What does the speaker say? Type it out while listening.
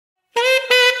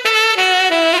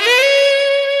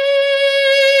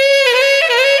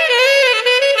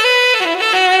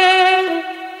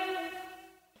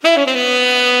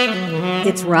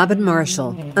It's Robin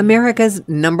Marshall, America's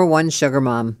 #1 sugar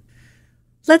mom.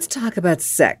 Let's talk about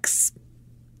sex.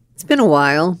 It's been a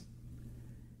while,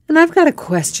 and I've got a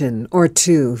question or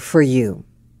two for you.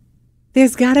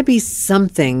 There's got to be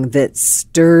something that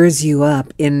stirs you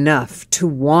up enough to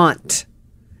want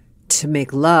to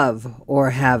make love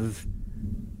or have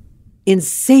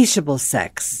insatiable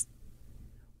sex.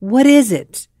 What is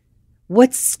it?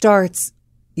 What starts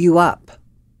you up?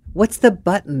 What's the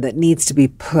button that needs to be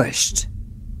pushed?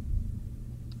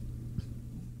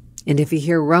 And if you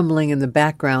hear rumbling in the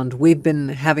background, we've been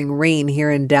having rain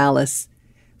here in Dallas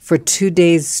for 2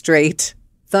 days straight.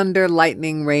 Thunder,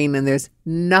 lightning, rain, and there's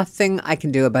nothing I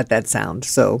can do about that sound.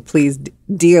 So please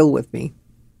deal with me.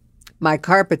 My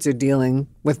carpets are dealing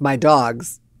with my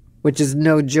dogs, which is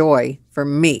no joy for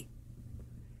me.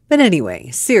 But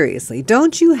anyway, seriously,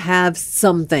 don't you have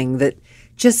something that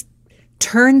just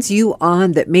turns you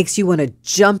on, that makes you want to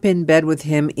jump in bed with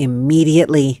him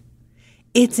immediately?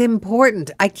 It's important.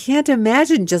 I can't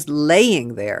imagine just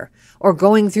laying there or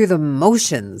going through the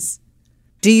motions.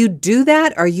 Do you do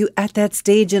that? Are you at that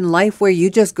stage in life where you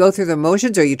just go through the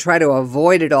motions, or you try to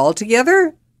avoid it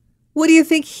altogether? What do you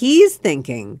think he's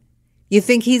thinking? You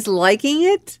think he's liking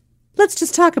it? Let's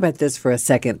just talk about this for a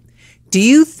second. Do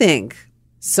you think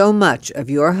so much of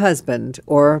your husband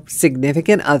or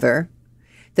significant other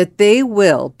that they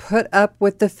will put up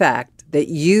with the fact that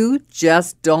you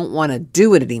just don't want to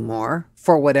do it anymore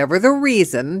for whatever the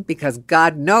reason, because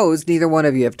God knows neither one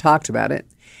of you have talked about it,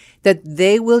 that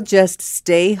they will just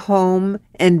stay home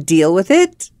and deal with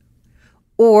it?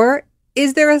 Or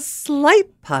is there a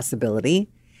slight possibility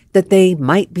that they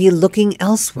might be looking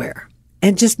elsewhere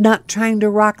and just not trying to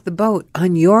rock the boat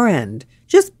on your end,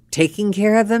 just taking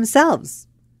care of themselves?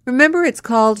 Remember, it's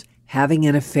called having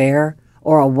an affair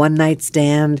or a one-night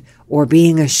stand or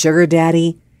being a sugar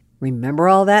daddy. Remember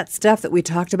all that stuff that we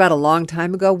talked about a long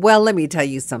time ago? Well, let me tell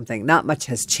you something. Not much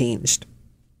has changed.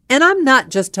 And I'm not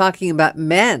just talking about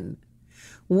men.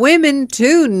 Women,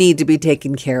 too, need to be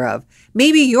taken care of.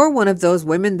 Maybe you're one of those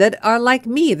women that are like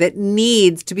me, that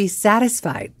needs to be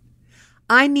satisfied.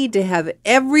 I need to have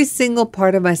every single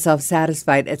part of myself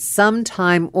satisfied at some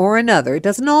time or another. It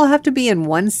doesn't all have to be in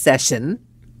one session.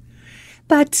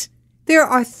 But there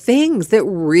are things that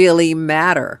really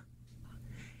matter.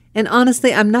 And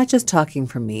honestly, I'm not just talking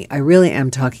for me. I really am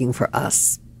talking for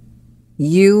us.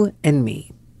 You and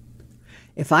me.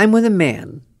 If I'm with a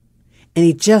man and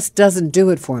he just doesn't do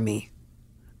it for me,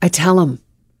 I tell him.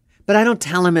 But I don't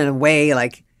tell him in a way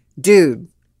like, dude,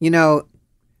 the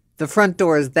front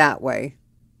door is that way.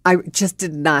 I just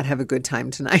did not have a good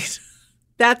time tonight.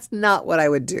 That's not what I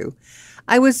would do.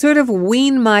 I would sort of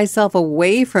wean myself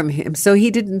away from him so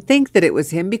he didn't think that it was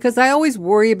him, because I always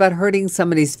worry about hurting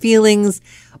somebody's feelings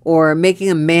or making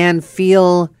a man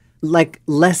feel like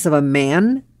less of a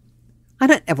man. I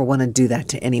don't ever want to do that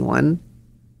to anyone.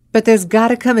 But there's got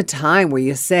to come a time where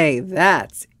you say,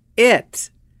 that's it.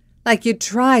 Like you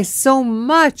try so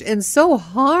much and so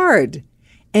hard,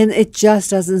 and it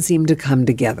just doesn't seem to come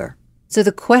together. So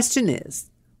the question is,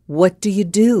 what do you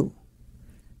do?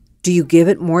 Do you give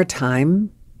it more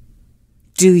time?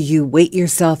 Do you wait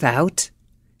yourself out?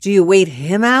 Do you wait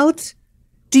him out?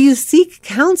 Do you seek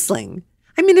counseling?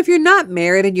 I mean, if you're not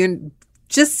married and you're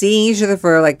just seeing each other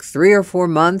for like 3 or 4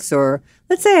 months, or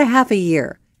let's say a half a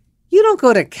year, you don't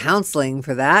go to counseling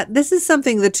for that. This is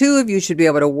something the two of you should be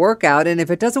able to work out. And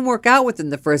if it doesn't work out within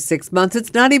the first 6 months,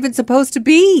 it's not even supposed to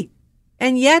be.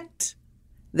 And yet,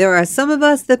 there are some of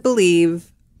us that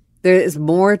believe there is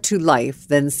more to life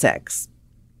than sex.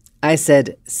 I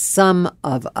said some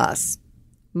of us.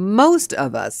 Most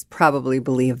of us probably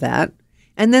believe that.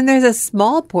 And then there's a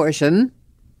small portion,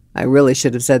 I really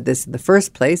should have said this in the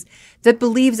first place, that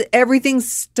believes everything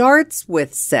starts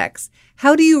with sex.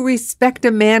 How do you respect a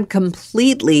man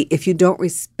completely if you don't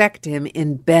respect him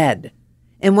in bed?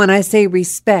 And when I say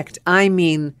respect, I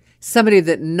mean somebody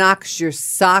that knocks your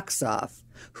socks off,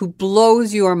 who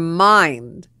blows your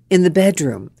mind in the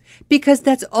bedroom. Because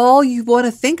that's all you want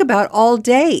to think about all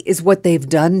day is what they've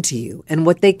done to you and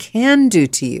what they can do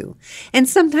to you. And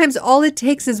sometimes all it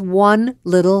takes is one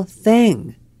little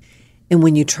thing. And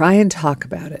when you try and talk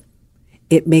about it,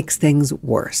 it makes things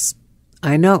worse.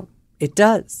 I know, it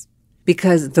does.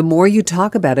 Because the more you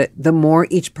talk about it, the more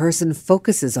each person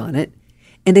focuses on it.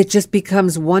 And it just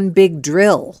becomes one big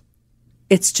drill.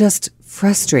 It's just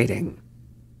frustrating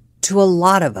to a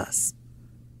lot of us.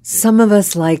 Some of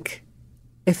us like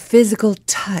a physical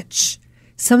touch.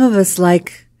 Some of us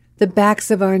like the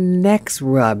backs of our necks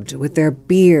rubbed with their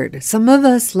beard. Some of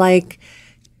us like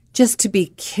just to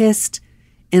be kissed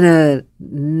in a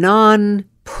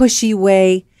non-pushy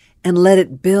way and let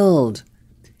it build.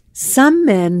 Some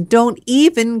men don't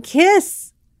even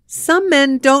kiss. Some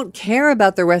men don't care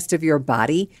about the rest of your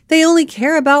body. They only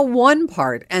care about one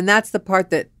part, and that's the part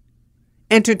that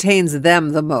entertains them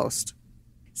the most.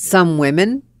 Some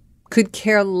women could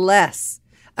care less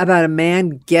about a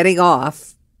man getting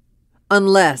off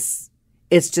unless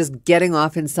it's just getting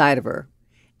off inside of her.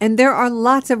 And there are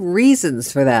lots of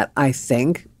reasons for that, I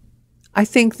think. I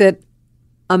think that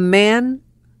a man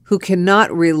who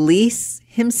cannot release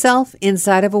himself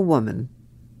inside of a woman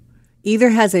either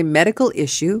has a medical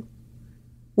issue,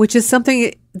 which is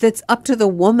something that's up to the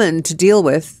woman to deal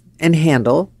with and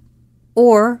handle,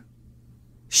 or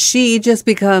she just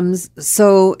becomes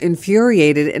so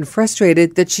infuriated and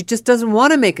frustrated that she just doesn't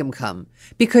want to make him come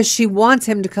because she wants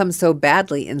him to come so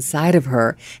badly inside of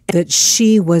her that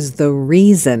she was the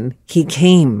reason he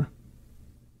came.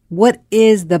 What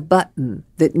is the button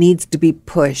that needs to be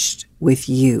pushed with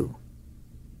you?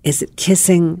 Is it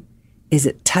kissing? Is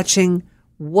it touching?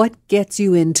 What gets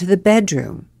you into the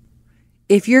bedroom?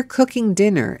 If you're cooking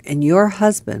dinner and your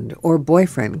husband or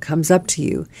boyfriend comes up to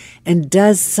you and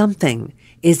does something,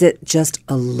 is it just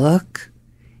a look?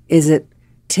 Is it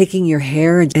taking your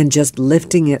hair and just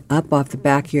lifting it up off the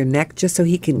back of your neck just so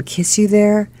he can kiss you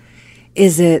there?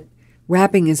 Is it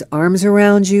wrapping his arms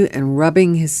around you and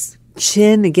rubbing his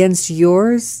chin against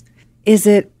yours? Is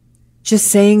it just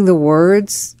saying the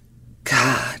words,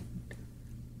 God,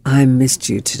 I missed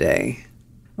you today?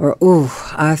 Or,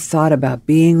 oh, I thought about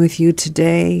being with you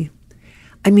today.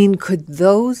 I mean, could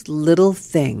those little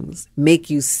things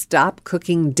make you stop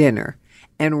cooking dinner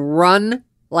and run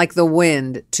like the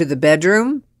wind to the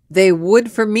bedroom? They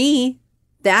would for me.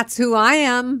 That's who I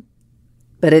am.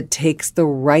 But it takes the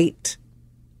right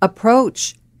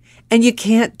approach. And you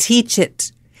can't teach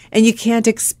it. And you can't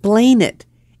explain it.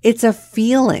 It's a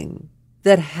feeling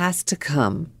that has to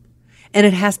come. And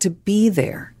it has to be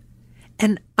there.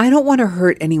 And I don't want to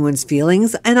hurt anyone's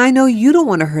feelings, and I know you don't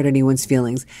want to hurt anyone's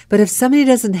feelings. But if somebody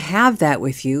doesn't have that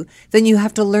with you, then you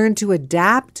have to learn to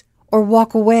adapt or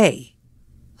walk away.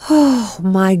 Oh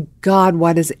my God,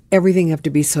 why does everything have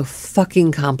to be so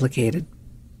fucking complicated?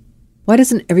 Why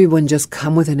doesn't everyone just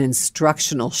come with an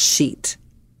instructional sheet?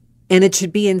 And it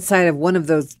should be inside of one of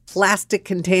those plastic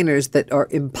containers that are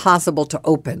impossible to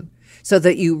open, so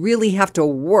that you really have to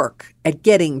work at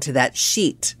getting to that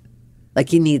sheet.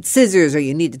 Like you need scissors or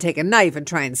you need to take a knife and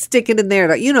try and stick it in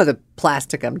there. You know the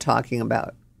plastic I'm talking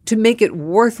about. To make it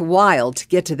worthwhile to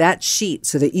get to that sheet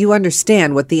so that you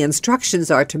understand what the instructions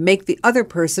are to make the other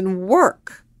person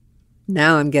work.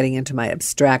 Now I'm getting into my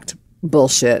abstract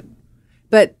bullshit.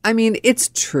 But I mean,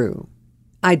 it's true.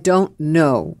 I don't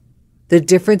know the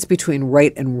difference between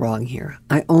right and wrong here.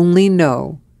 I only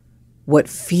know what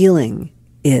feeling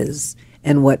is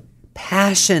and what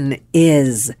passion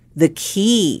is, the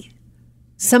key.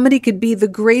 Somebody could be the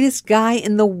greatest guy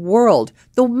in the world,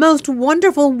 the most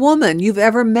wonderful woman you've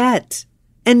ever met,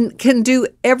 and can do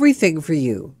everything for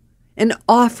you and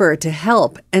offer to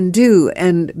help and do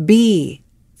and be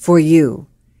for you.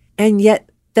 And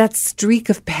yet that streak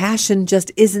of passion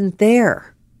just isn't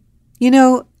there. You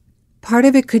know, part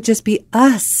of it could just be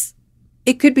us.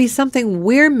 It could be something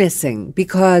we're missing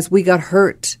because we got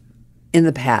hurt in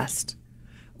the past,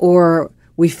 or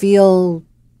we feel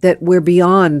that we're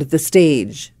beyond the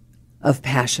stage of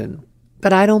passion.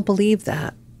 But I don't believe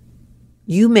that.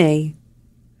 You may,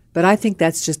 but I think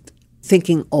that's just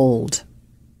thinking old,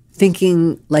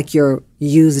 thinking like you're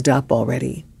used up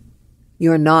already.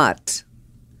 You're not.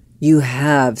 You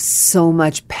have so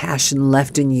much passion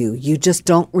left in you. You just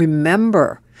don't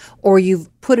remember, or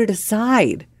you've put it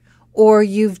aside, or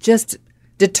you've just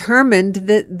determined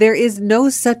that there is no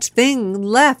such thing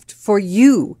left for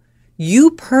you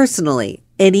personally,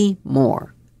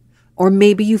 anymore. Or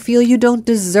maybe you feel you don't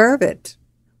deserve it.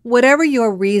 Whatever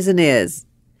your reason is,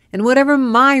 and whatever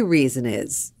my reason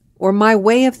is, or my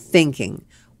way of thinking,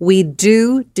 we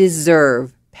do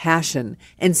deserve passion,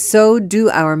 and so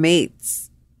do our mates.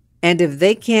 And if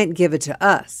they can't give it to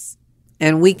us,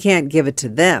 and we can't give it to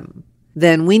them,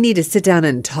 then we need to sit down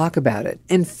and talk about it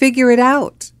and figure it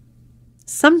out.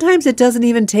 Sometimes it doesn't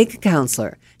even take a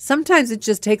counselor. Sometimes it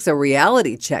just takes a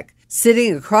reality check,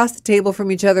 sitting across the table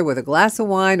from each other with a glass of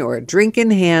wine or a drink in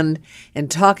hand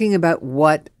and talking about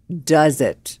what does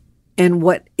it and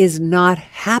what is not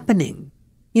happening.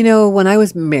 You know, when I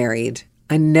was married,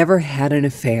 I never had an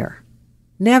affair.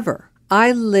 Never.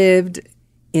 I lived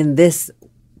in this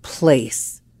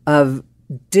place of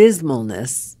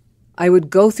dismalness. I would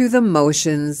go through the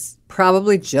motions,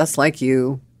 probably just like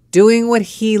you, doing what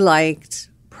he liked,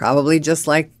 probably just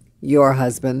like your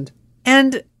husband.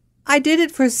 And I did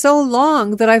it for so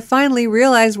long that I finally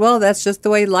realized, well, that's just the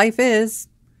way life is.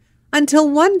 until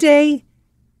one day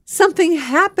something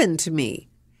happened to me.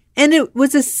 And it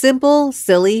was a simple,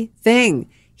 silly thing.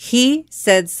 He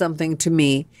said something to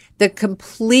me that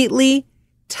completely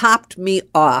topped me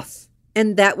off.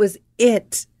 And that was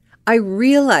it. I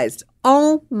realized,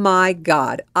 oh my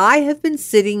God, I have been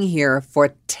sitting here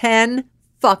for 10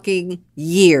 fucking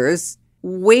years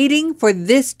waiting for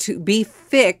this to be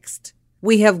fixed.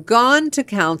 We have gone to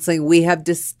counseling. We have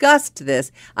discussed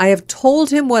this. I have told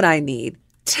him what I need.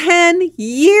 10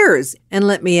 years. And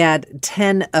let me add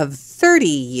 10 of 30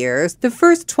 years. The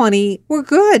first 20 were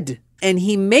good. And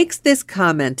he makes this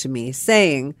comment to me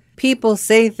saying, people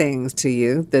say things to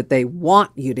you that they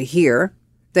want you to hear.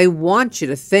 They want you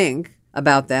to think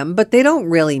about them, but they don't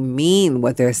really mean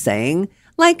what they're saying.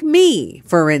 Like me,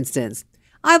 for instance.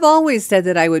 I've always said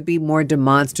that I would be more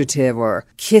demonstrative or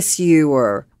kiss you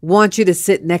or want you to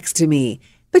sit next to me.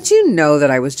 But you know that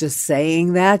I was just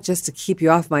saying that just to keep you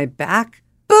off my back.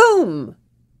 Boom!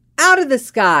 Out of the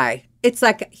sky. It's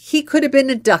like he could have been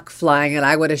a duck flying and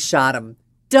I would have shot him.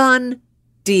 Done.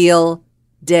 Deal.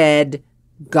 Dead.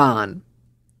 Gone.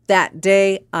 That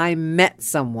day I met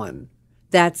someone.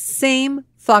 That same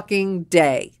fucking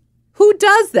day. Who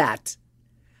does that?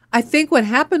 I think what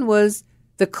happened was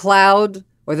the cloud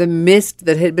or the mist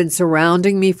that had been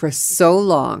surrounding me for so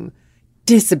long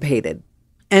dissipated.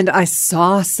 And I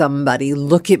saw somebody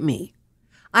look at me.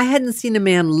 I hadn't seen a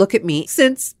man look at me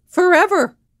since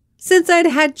forever, since I'd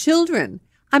had children.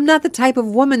 I'm not the type of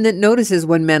woman that notices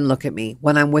when men look at me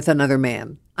when I'm with another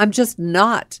man. I'm just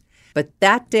not. But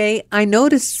that day I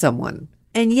noticed someone.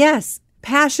 And yes,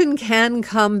 passion can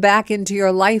come back into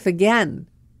your life again.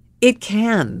 It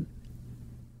can.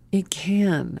 It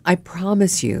can. I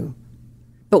promise you.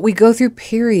 But we go through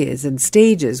periods and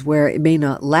stages where it may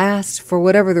not last for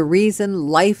whatever the reason.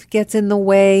 Life gets in the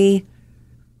way.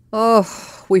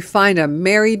 Oh, we find a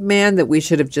married man that we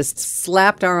should have just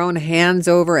slapped our own hands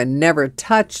over and never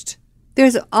touched.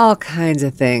 There's all kinds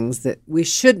of things that we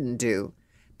shouldn't do.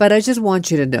 But I just want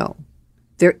you to know,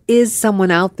 there is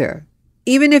someone out there,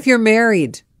 even if you're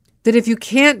married, that if you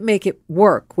can't make it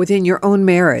work within your own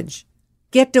marriage,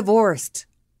 get divorced,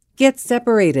 get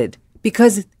separated,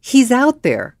 because he's out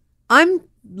there. I'm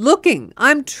looking,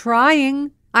 I'm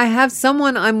trying. I have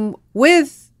someone I'm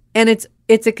with, and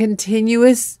it's a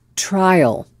continuous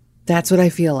trial. That's what I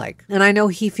feel like. And I know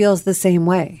he feels the same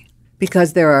way,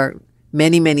 because there are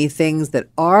many, many things that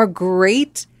are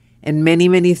great and many,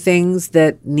 many things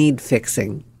that need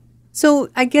fixing. So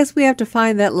I guess we have to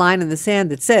find that line in the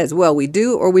sand that says, well, we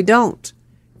do or we don't.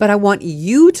 But I want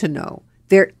you to know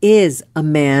there is a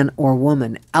man or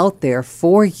woman out there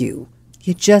for you.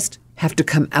 You just have to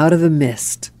come out of the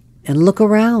mist and look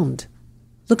around.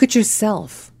 Look at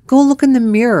yourself. Go look in the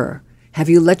mirror. Have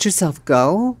you let yourself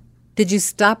go? Did you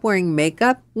stop wearing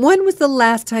makeup? When was the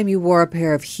last time you wore a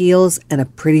pair of heels and a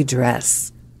pretty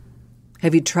dress?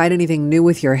 Have you tried anything new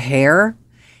with your hair?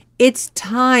 It's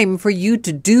time for you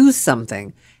to do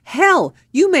something. Hell,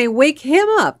 you may wake him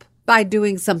up by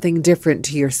doing something different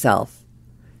to yourself.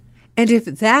 And if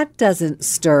that doesn't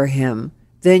stir him,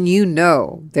 then you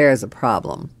know there's a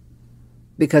problem.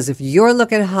 Because if you're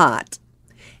looking hot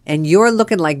and you're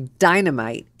looking like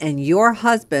dynamite and your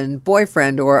husband,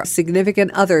 boyfriend, or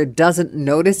significant other doesn't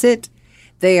notice it,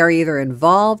 they are either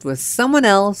involved with someone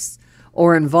else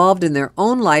or involved in their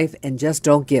own life and just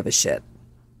don't give a shit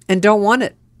and don't want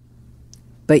it.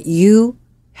 But you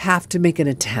have to make an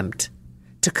attempt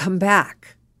to come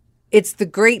back. It's the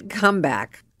great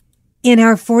comeback. In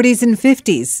our 40s and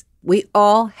 50s, we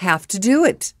all have to do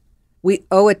it. We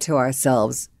owe it to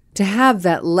ourselves to have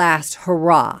that last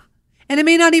hurrah. And it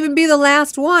may not even be the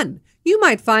last one. You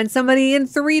might find somebody in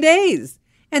 3 days,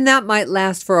 and that might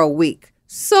last for a week.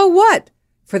 So what?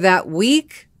 For that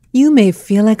week, you may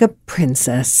feel like a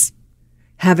princess,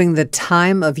 having the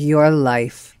time of your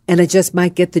life, and it just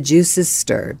might get the juices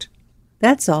stirred.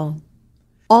 That's all.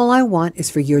 All I want is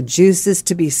for your juices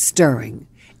to be stirring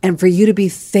and for you to be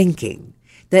thinking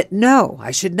that, no,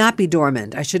 I should not be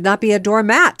dormant. I should not be a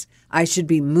doormat. I should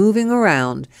be moving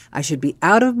around. I should be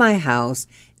out of my house.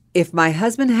 If my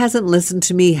husband hasn't listened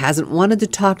to me, hasn't wanted to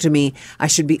talk to me, I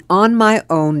should be on my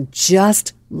own,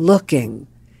 just looking,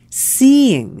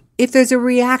 seeing if there's a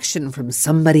reaction from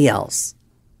somebody else.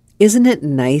 Isn't it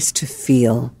nice to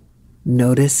feel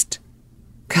noticed?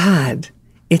 God,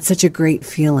 it's such a great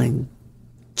feeling.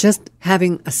 Just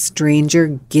having a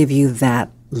stranger give you that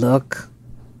look.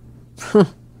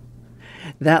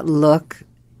 That look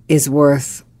is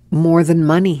worth more than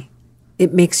money.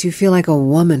 It makes you feel like a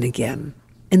woman again.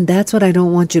 And that's what I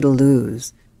don't want you to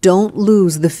lose. Don't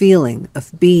lose the feeling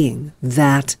of being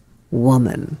that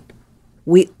woman.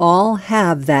 We all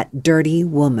have that dirty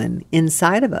woman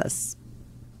inside of us.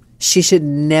 She should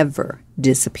never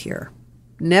disappear.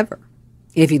 Never.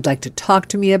 If you'd like to talk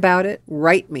to me about it,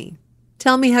 write me.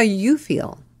 Tell me how you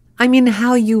feel. I mean,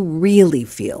 how you really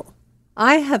feel.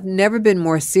 I have never been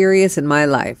more serious in my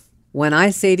life when I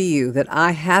say to you that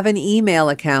I have an email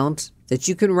account that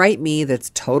you can write me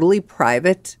that's totally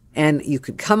private, and you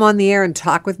could come on the air and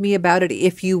talk with me about it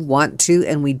if you want to,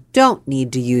 and we don't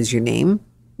need to use your name.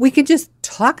 We could just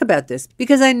talk about this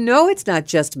because I know it's not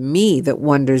just me that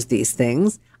wonders these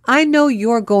things. I know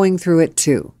you're going through it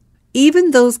too. Even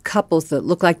those couples that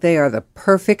look like they are the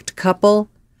perfect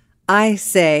couple, I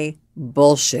say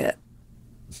bullshit.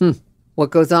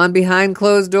 What goes on behind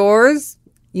closed doors?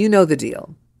 You know the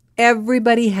deal.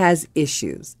 Everybody has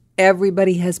issues.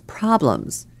 Everybody has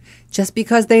problems. Just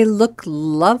because they look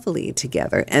lovely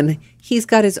together and he's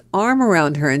got his arm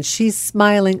around her and she's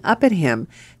smiling up at him,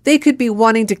 they could be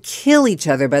wanting to kill each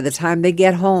other by the time they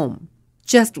get home.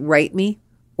 Just write me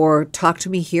or talk to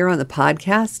me here on the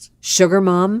podcast, Sugar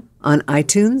Mom on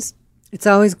iTunes. It's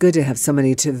always good to have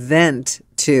somebody to vent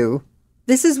to.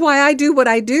 This is why I do what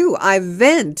I do. I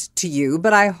vent to you,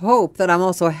 but I hope that I'm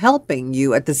also helping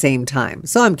you at the same time.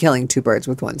 So I'm killing two birds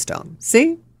with one stone.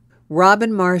 See?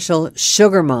 Robin Marshall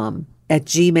Sugarmom at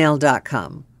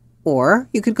gmail.com. Or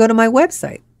you could go to my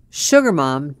website,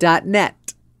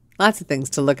 sugarmom.net. Lots of things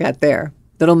to look at there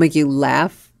that'll make you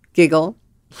laugh, giggle,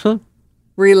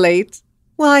 relate.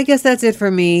 Well, I guess that's it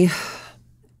for me.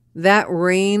 That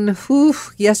rain,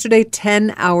 yesterday,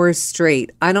 10 hours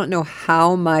straight. I don't know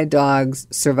how my dogs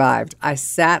survived. I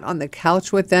sat on the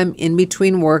couch with them in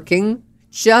between working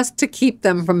just to keep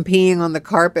them from peeing on the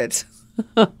carpet.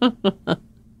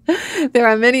 There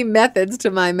are many methods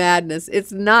to my madness.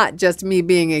 It's not just me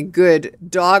being a good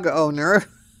dog owner.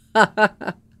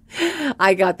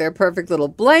 I got their perfect little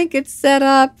blankets set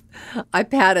up. I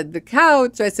patted the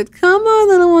couch. I said, come on,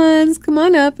 little ones, come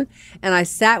on up. And I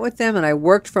sat with them and I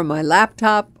worked from my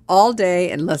laptop all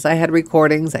day. Unless I had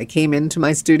recordings, I came into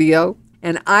my studio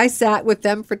and I sat with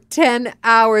them for 10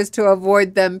 hours to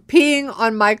avoid them peeing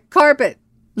on my carpet.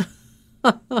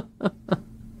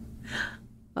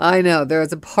 I know there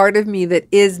is a part of me that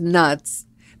is nuts,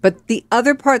 but the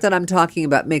other part that I'm talking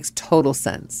about makes total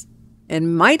sense.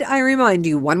 And might I remind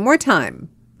you one more time,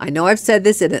 I know I've said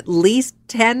this in at least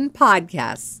 10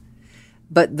 podcasts,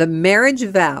 but the marriage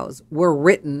vows were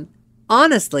written,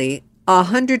 honestly,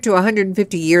 100 to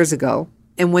 150 years ago.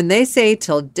 And when they say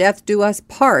till death do us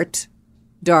part,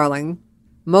 darling,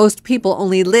 most people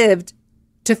only lived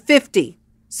to 50.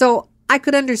 So I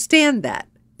could understand that.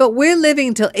 But we're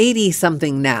living till 80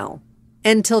 something now.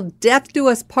 And till death do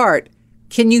us part.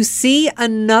 Can you see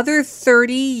another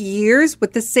 30 years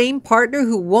with the same partner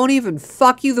who won't even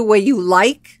fuck you the way you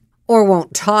like? Or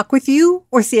won't talk with you?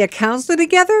 Or see a counselor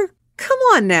together? Come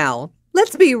on now.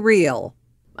 Let's be real.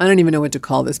 I don't even know what to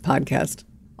call this podcast.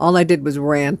 All I did was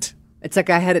rant. It's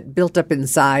like I had it built up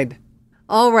inside.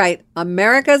 All right.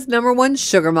 America's #1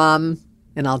 sugar mom.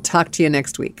 And I'll talk to you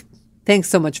next week. Thanks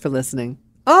so much for listening.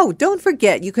 Oh, don't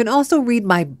forget, you can also read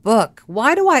my book.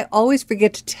 Why do I always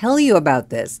forget to tell you about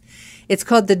this? It's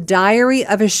called The Diary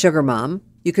of a Sugar Mom.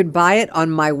 You could buy it on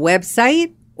my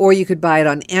website or you could buy it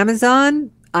on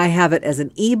Amazon. I have it as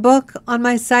an ebook on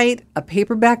my site, a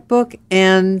paperback book,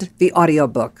 and the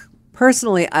audiobook.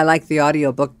 Personally, I like the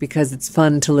audiobook because it's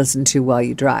fun to listen to while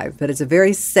you drive, but it's a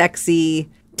very sexy,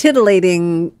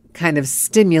 titillating, kind of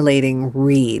stimulating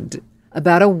read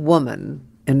about a woman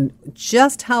and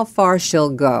just how far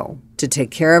she'll go to take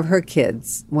care of her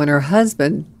kids when her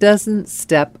husband doesn't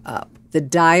step up. The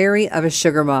Diary of a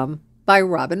Sugar Mom by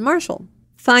Robin Marshall.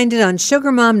 Find it on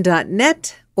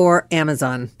sugarmom.net or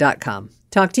amazon.com.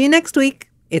 Talk to you next week.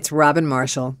 It's Robin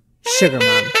Marshall, Sugar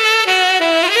Mom.